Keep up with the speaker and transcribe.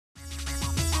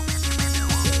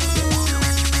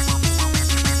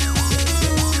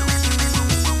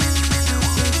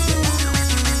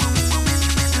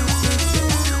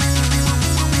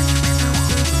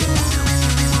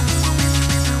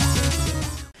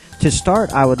To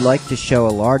start, I would like to show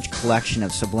a large collection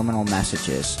of subliminal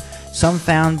messages, some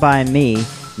found by me,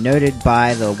 noted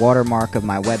by the watermark of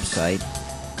my website,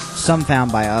 some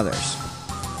found by others.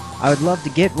 I would love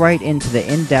to get right into the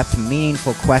in-depth,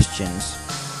 meaningful questions.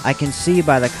 I can see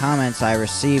by the comments I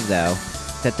receive, though,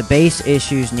 that the base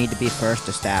issues need to be first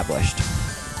established.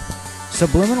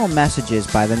 Subliminal messages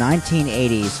by the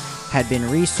 1980s had been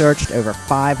researched over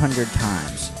 500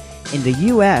 times. In the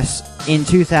U.S., in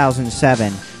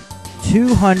 2007,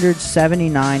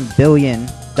 $279 billion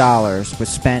was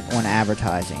spent on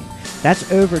advertising.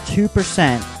 That's over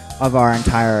 2% of our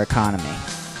entire economy.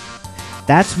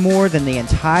 That's more than the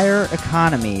entire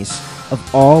economies of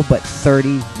all but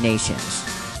 30 nations.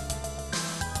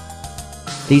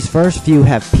 These first few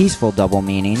have peaceful double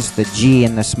meanings, the G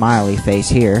in the smiley face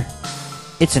here.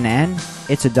 It's an N,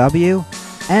 it's a W,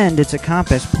 and it's a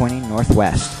compass pointing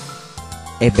northwest.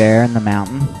 A bear in the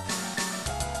mountain.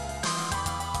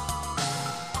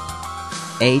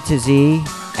 A to Z,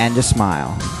 and a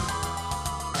smile.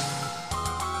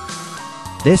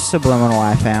 This subliminal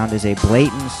I found is a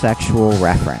blatant sexual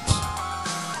reference.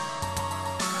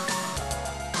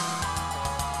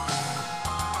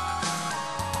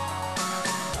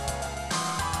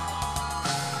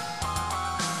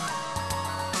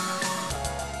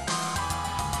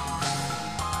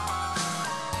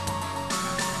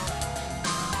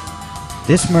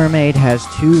 This mermaid has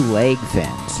 2 leg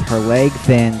fins. Her leg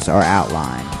fins are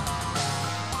outlined.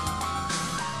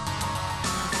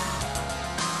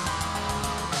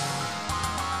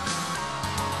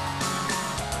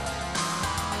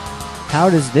 How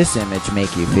does this image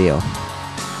make you feel?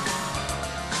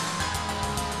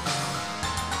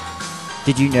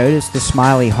 Did you notice the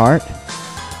smiley heart?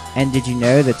 And did you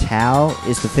know the towel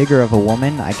is the figure of a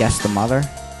woman, I guess the mother?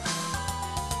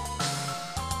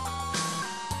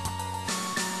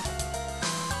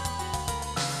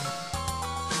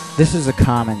 This is a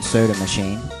common soda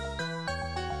machine.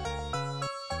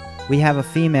 We have a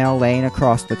female laying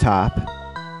across the top.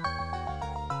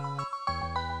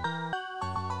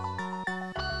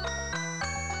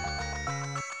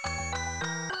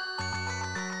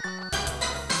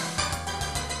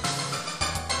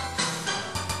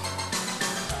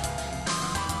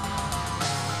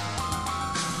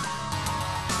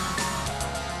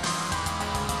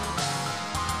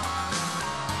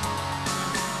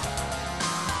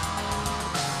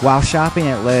 While shopping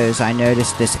at Lowe's, I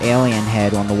noticed this alien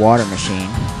head on the water machine.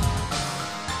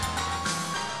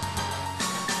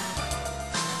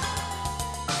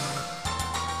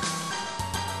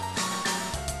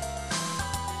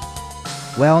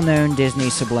 Well-known Disney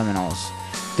subliminals.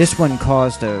 This one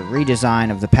caused a redesign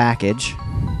of the package.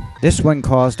 This one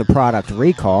caused a product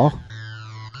recall.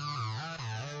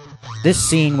 This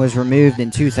scene was removed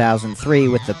in 2003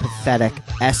 with the pathetic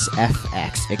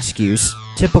SFX excuse.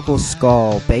 Typical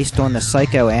skull based on the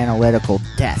psychoanalytical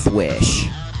death wish.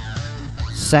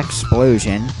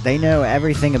 Sexplosion. They know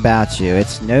everything about you.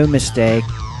 It's no mistake.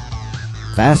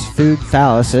 Fast food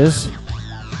phalluses.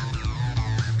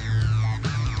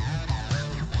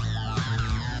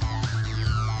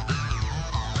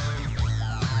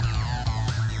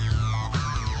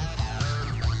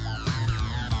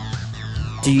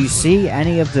 Do you see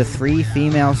any of the 3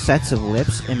 female sets of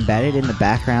lips embedded in the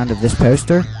background of this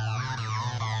poster?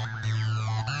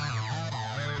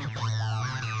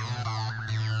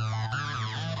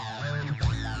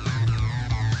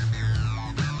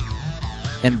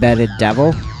 Embedded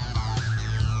devil.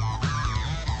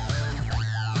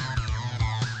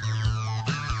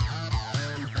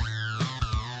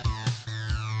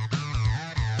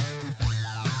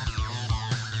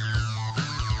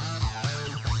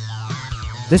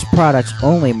 This product's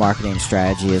only marketing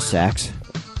strategy is sex.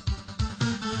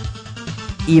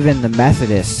 Even the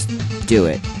Methodists do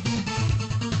it.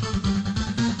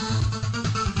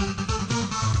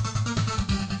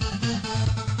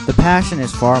 The passion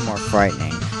is far more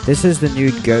frightening. This is the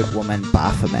nude goat woman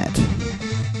Baphomet.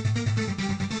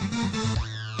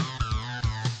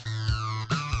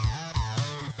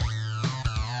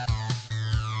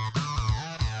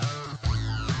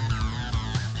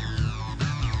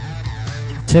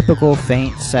 Typical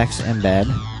faint sex embed.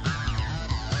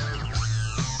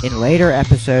 In later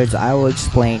episodes, I will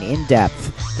explain in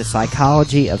depth the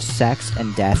psychology of sex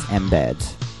and death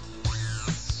embeds.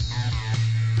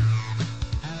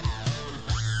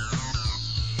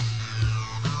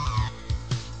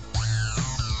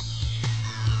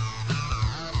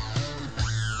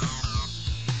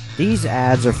 These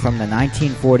ads are from the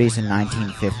 1940s and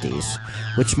 1950s,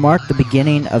 which marked the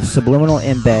beginning of subliminal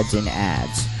embeds in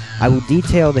ads. I will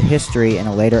detail the history in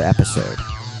a later episode.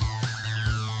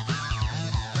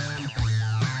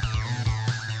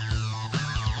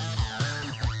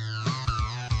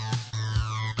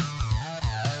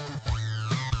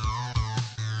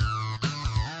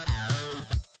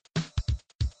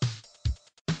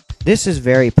 This is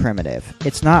very primitive.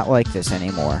 It's not like this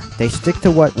anymore. They stick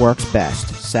to what works best,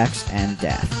 sex and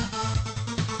death.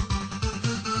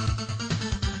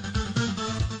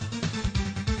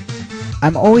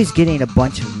 I'm always getting a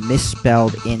bunch of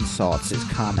misspelled insults as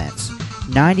comments.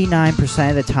 99%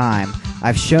 of the time,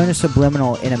 I've shown a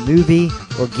subliminal in a movie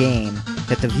or game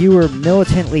that the viewer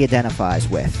militantly identifies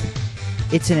with.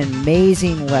 It's an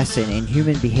amazing lesson in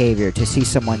human behavior to see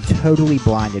someone totally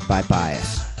blinded by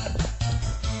bias.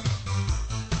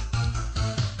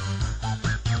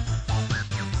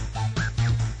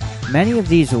 Many of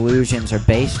these illusions are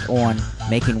based on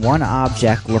making one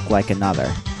object look like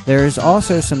another. There is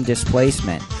also some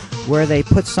displacement, where they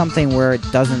put something where it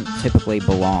doesn't typically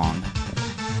belong.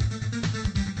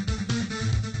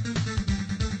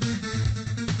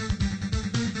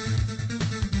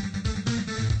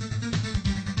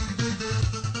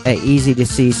 Easy to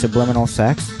see subliminal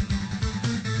sex.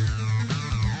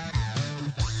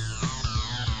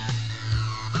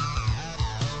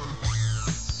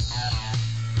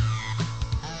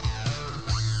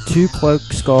 Two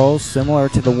cloaked skulls similar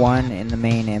to the one in the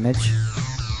main image.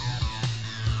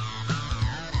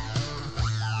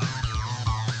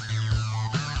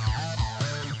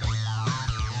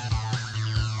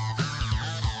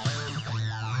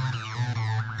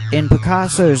 In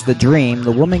Picasso's The Dream,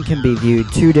 the woman can be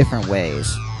viewed two different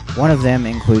ways. One of them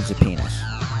includes a penis.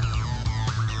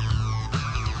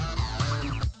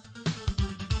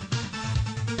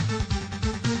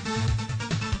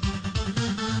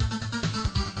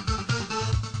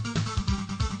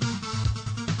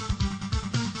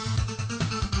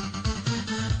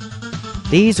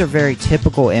 These are very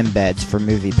typical embeds for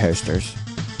movie posters.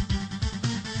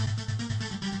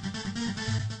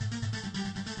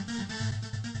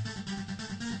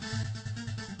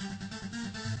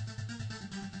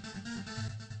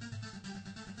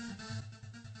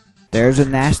 There's a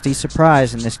nasty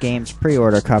surprise in this game's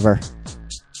pre-order cover.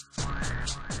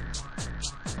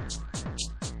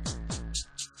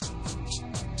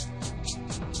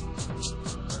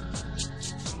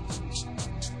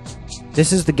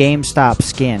 This is the GameStop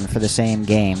skin for the same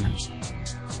game.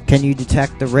 Can you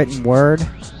detect the written word?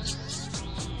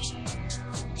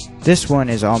 This one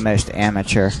is almost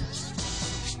amateur.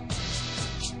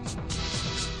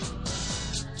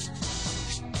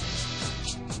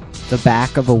 The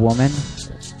back of a woman.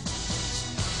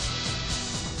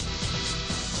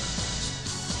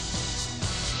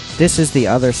 This is the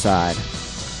other side.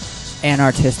 An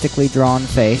artistically drawn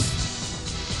face.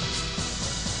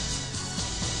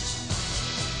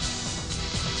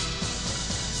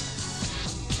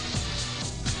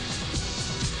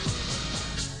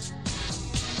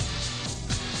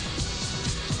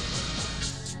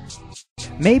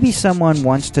 Maybe someone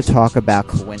wants to talk about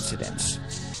coincidence.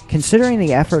 Considering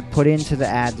the effort put into the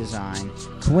ad design,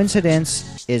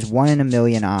 coincidence is 1 in a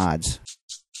million odds.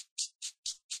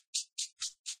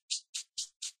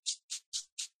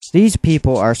 These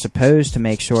people are supposed to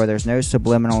make sure there's no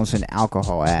subliminals in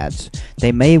alcohol ads.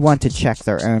 They may want to check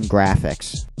their own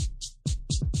graphics.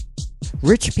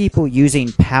 Rich people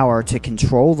using power to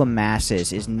control the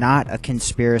masses is not a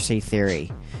conspiracy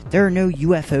theory. There are no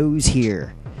UFOs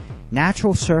here.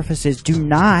 Natural surfaces do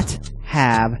not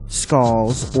have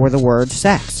skulls or the word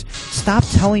sex. Stop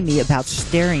telling me about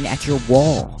staring at your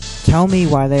wall. Tell me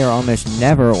why they are almost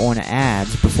never on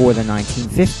ads before the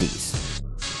 1950s.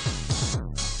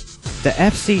 The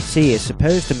FCC is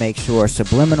supposed to make sure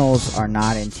subliminals are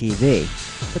not in TV,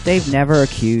 but they've never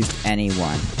accused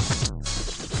anyone.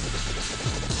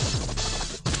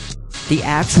 The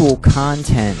actual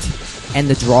content and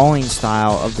the drawing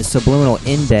style of the subliminal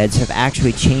embeds have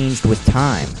actually changed with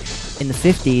time. In the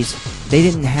 50s, they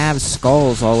didn't have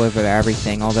skulls all over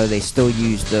everything, although they still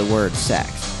used the word sex.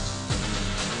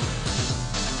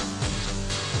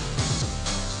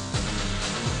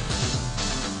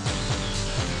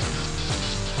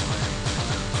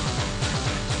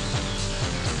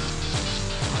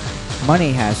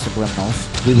 Money has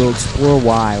subliminals. We will explore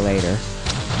why later.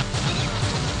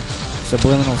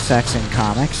 Subliminal sex in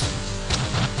comics.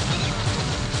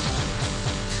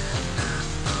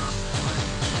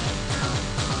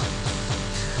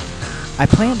 I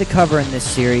plan to cover in this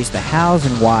series the hows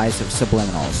and whys of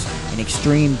subliminals in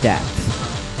extreme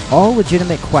depth. All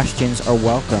legitimate questions are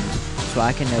welcomed so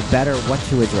I can know better what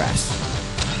to address.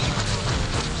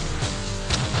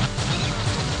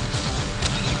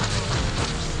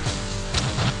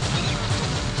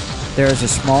 There is a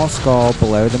small skull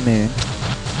below the moon.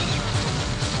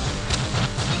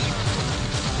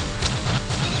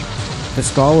 The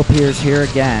skull appears here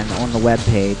again on the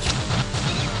webpage.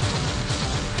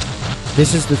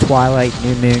 This is the Twilight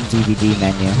New Moon DVD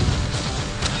menu.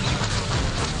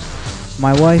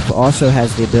 My wife also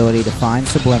has the ability to find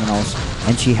subliminals,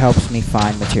 and she helps me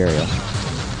find material.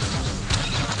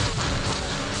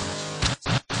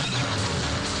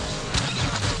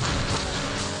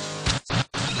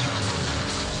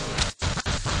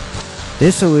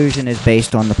 This illusion is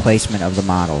based on the placement of the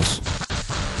models.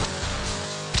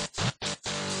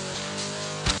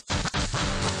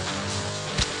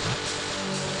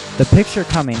 The picture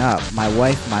coming up, my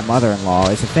wife, my mother-in-law,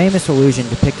 is a famous illusion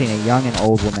depicting a young and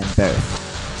old woman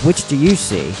both. Which do you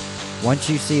see? Once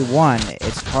you see one,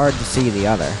 it's hard to see the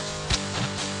other.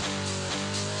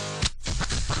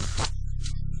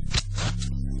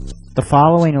 The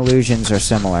following illusions are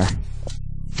similar.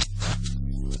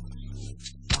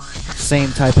 Same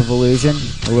type of illusion,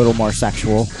 a little more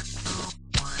sexual.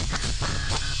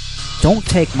 Don't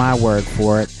take my word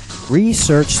for it.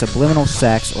 Research subliminal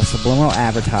sex or subliminal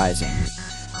advertising.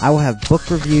 I will have book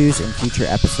reviews in future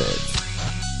episodes.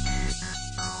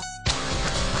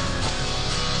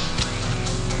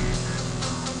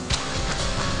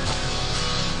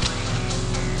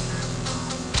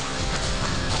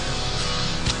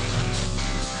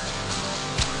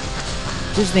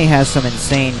 Disney has some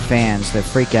insane fans that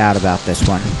freak out about this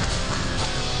one.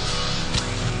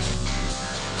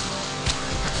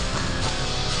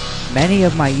 Many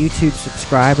of my YouTube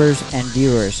subscribers and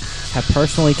viewers have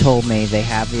personally told me they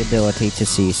have the ability to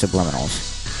see subliminals.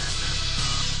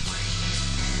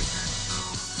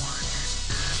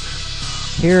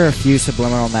 Here are a few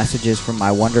subliminal messages from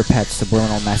my Wonder Pet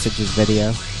Subliminal Messages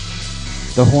video.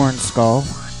 The horned skull.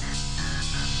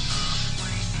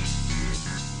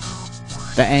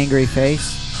 The angry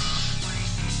face.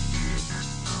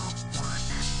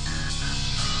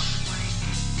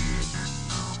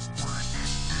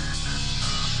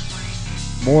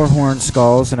 More horned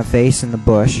skulls and a face in the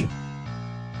bush.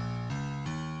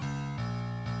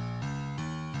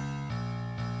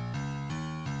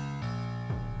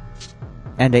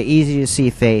 And an easy to see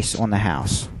face on the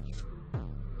house.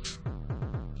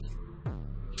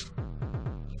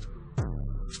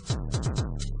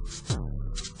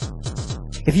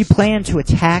 If you plan to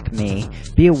attack me,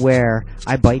 be aware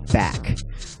I bite back.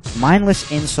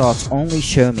 Mindless insults only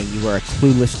show me you are a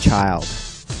clueless child.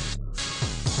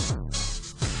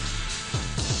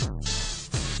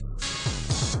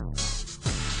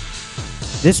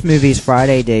 This movie's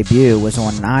Friday debut was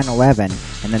on 9/11,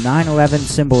 and the 9/11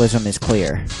 symbolism is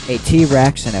clear. A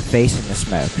T-Rex and a face in the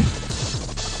smoke.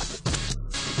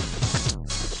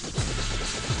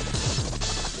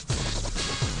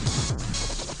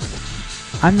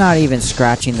 I'm not even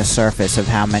scratching the surface of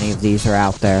how many of these are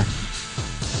out there.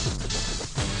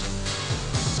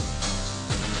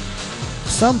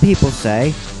 Some people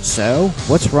say, so,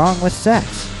 what's wrong with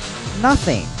sex?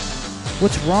 Nothing.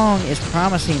 What's wrong is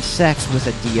promising sex with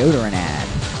a deodorant ad.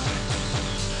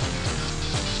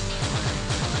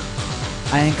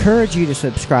 I encourage you to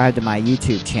subscribe to my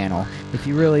YouTube channel if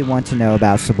you really want to know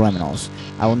about subliminals.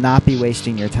 I will not be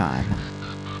wasting your time.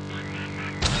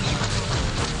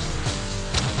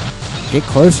 Get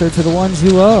closer to the ones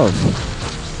you love.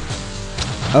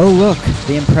 Oh look,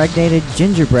 the impregnated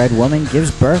gingerbread woman gives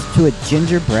birth to a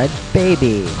gingerbread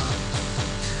baby.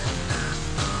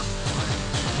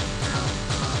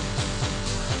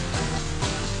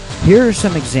 Here are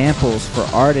some examples for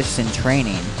artists in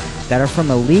training that are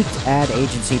from a leaked ad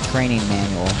agency training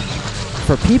manual.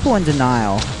 For people in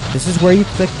denial, this is where you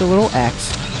click the little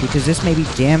X, because this may be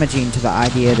damaging to the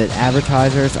idea that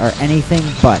advertisers are anything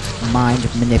but mind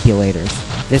manipulators.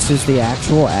 This is the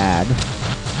actual ad.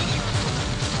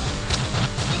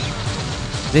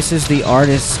 This is the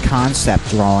artist's concept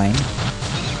drawing.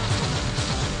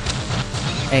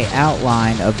 An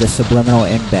outline of the subliminal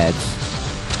embeds.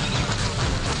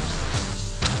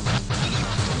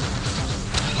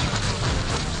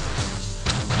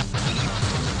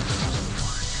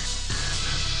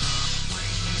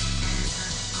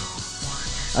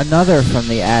 Another from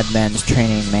the admin's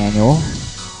training manual,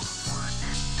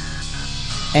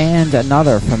 and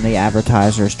another from the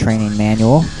advertiser's training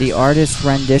manual. The artist's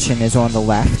rendition is on the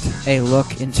left, a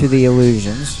look into the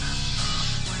illusions.